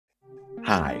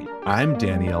Hi, I'm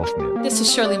Danny Elfman. This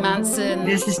is Shirley Manson.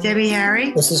 This is Debbie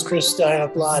Harry. This is Chris Stein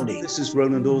of Blondie. This is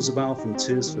Roland Orzabal from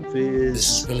Tears for Fears.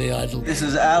 This is Billy Idol. This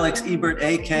is Alex Ebert,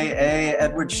 a.k.a.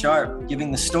 Edward Sharp,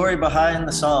 giving the story behind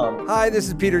the song. Hi, this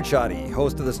is Peter Chotty,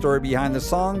 host of The Story Behind the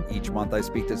Song. Each month I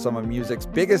speak to some of music's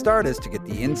biggest artists to get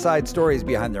the inside stories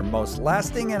behind their most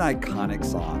lasting and iconic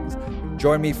songs.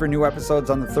 Join me for new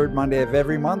episodes on the third Monday of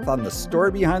every month on The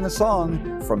Story Behind the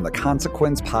Song from the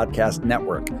Consequence Podcast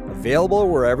Network, available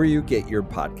wherever you get your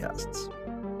podcasts.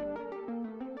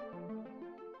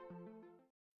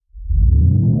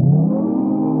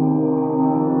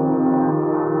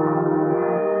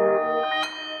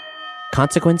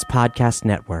 Consequence Podcast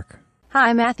Network.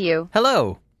 Hi, Matthew.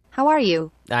 Hello. How are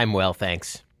you? I'm well,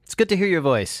 thanks. It's good to hear your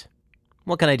voice.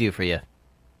 What can I do for you?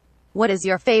 What is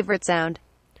your favorite sound?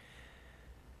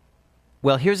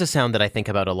 Well, here's a sound that I think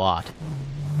about a lot.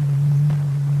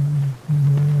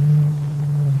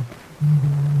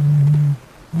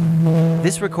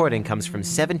 This recording comes from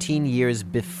 17 years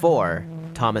before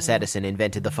Thomas Edison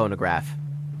invented the phonograph.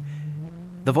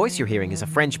 The voice you're hearing is a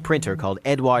French printer called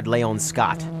Edouard Léon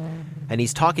Scott, and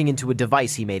he's talking into a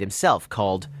device he made himself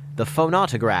called the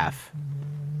phonautograph.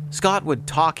 Scott would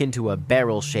talk into a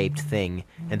barrel-shaped thing,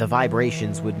 and the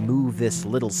vibrations would move this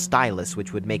little stylus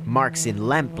which would make marks in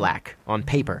lampblack on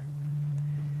paper.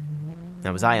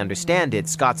 Now, as I understand it,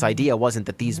 Scott's idea wasn't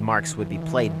that these marks would be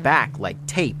played back like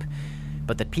tape,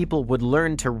 but that people would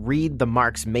learn to read the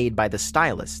marks made by the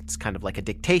stylus. It's kind of like a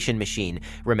dictation machine.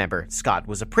 Remember, Scott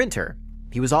was a printer.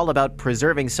 He was all about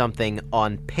preserving something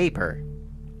on paper.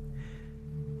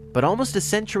 But almost a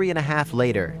century and a half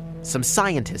later, some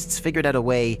scientists figured out a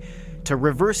way to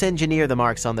reverse engineer the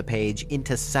marks on the page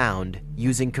into sound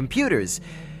using computers.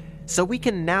 So we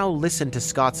can now listen to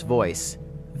Scott's voice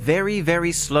very,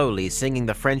 very slowly singing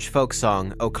the French folk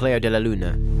song Au clair de la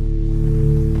lune.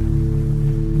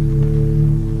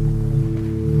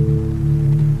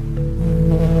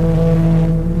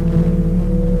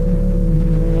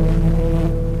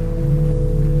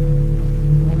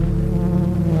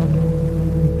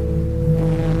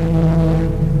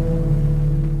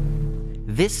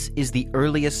 This is the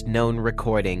earliest known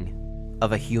recording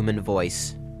of a human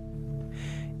voice.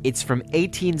 It's from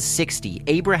 1860.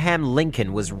 Abraham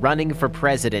Lincoln was running for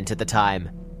president at the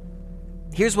time.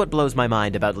 Here's what blows my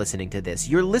mind about listening to this.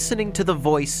 You're listening to the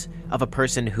voice of a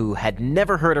person who had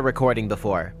never heard a recording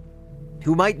before,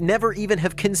 who might never even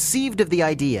have conceived of the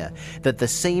idea that the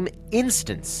same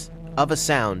instance of a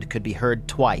sound could be heard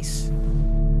twice.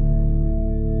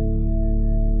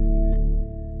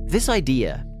 This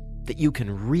idea that you can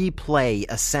replay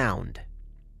a sound,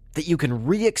 that you can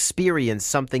re-experience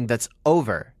something that's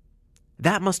over,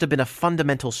 that must have been a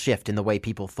fundamental shift in the way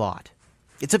people thought.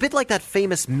 It's a bit like that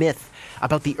famous myth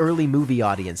about the early movie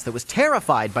audience that was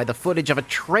terrified by the footage of a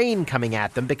train coming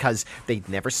at them because they'd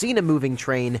never seen a moving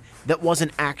train that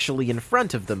wasn't actually in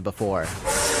front of them before.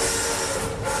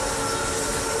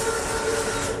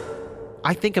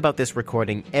 I think about this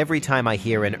recording every time I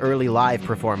hear an early live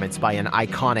performance by an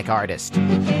iconic artist.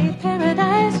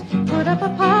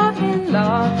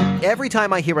 Every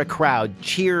time I hear a crowd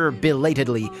cheer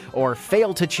belatedly or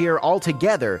fail to cheer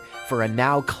altogether for a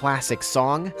now classic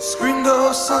song,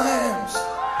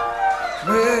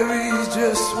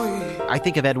 I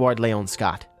think of Edouard Léon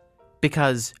Scott.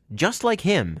 Because, just like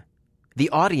him, the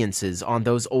audiences on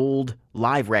those old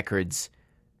live records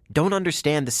don't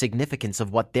understand the significance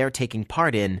of what they're taking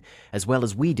part in as well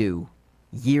as we do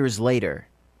years later.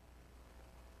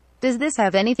 Does this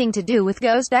have anything to do with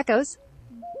Ghost Echoes?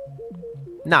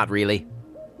 Not really.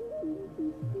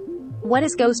 What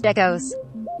is Ghost Echoes?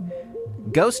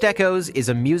 Ghost Echoes is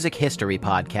a music history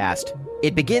podcast.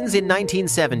 It begins in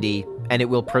 1970, and it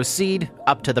will proceed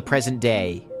up to the present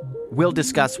day. We'll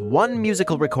discuss one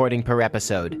musical recording per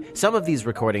episode. Some of these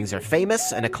recordings are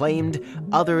famous and acclaimed,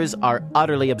 others are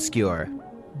utterly obscure.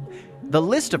 The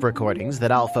list of recordings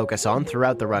that I'll focus on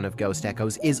throughout the run of Ghost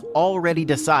Echoes is already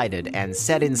decided and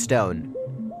set in stone.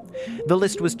 The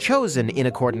list was chosen in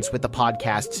accordance with the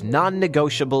podcast's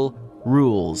non-negotiable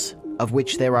rules, of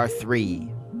which there are 3.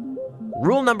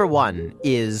 Rule number 1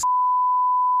 is...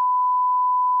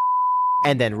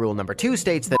 And then rule number 2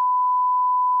 states that...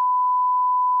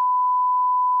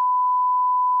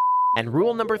 And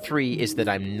rule number 3 is that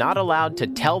I'm not allowed to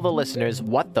tell the listeners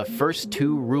what the first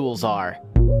 2 rules are.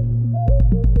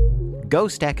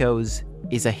 Ghost Echoes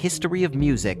is a history of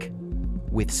music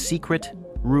with secret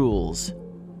rules.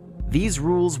 These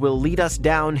rules will lead us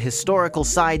down historical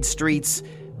side streets,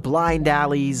 blind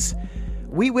alleys,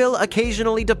 We will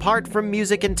occasionally depart from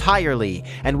music entirely,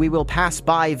 and we will pass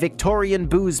by Victorian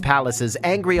booze palaces,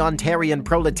 angry Ontarian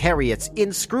proletariats,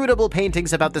 inscrutable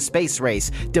paintings about the space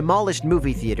race, demolished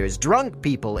movie theaters, drunk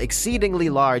people, exceedingly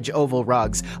large oval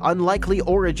rugs, unlikely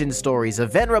origin stories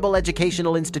of venerable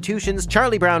educational institutions,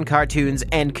 Charlie Brown cartoons,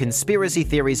 and conspiracy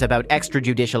theories about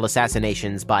extrajudicial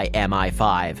assassinations by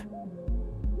MI5.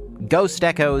 Ghost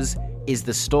Echoes is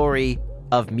the story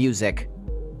of music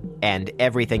and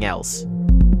everything else.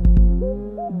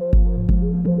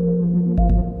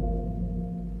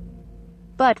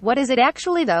 But what is it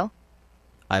actually, though?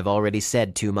 I've already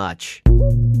said too much.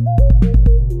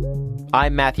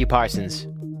 I'm Matthew Parsons.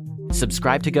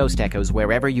 Subscribe to Ghost Echoes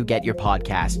wherever you get your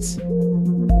podcasts.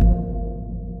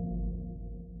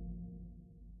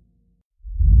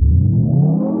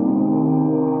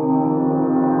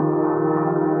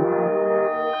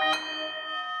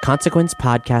 Consequence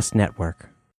Podcast Network.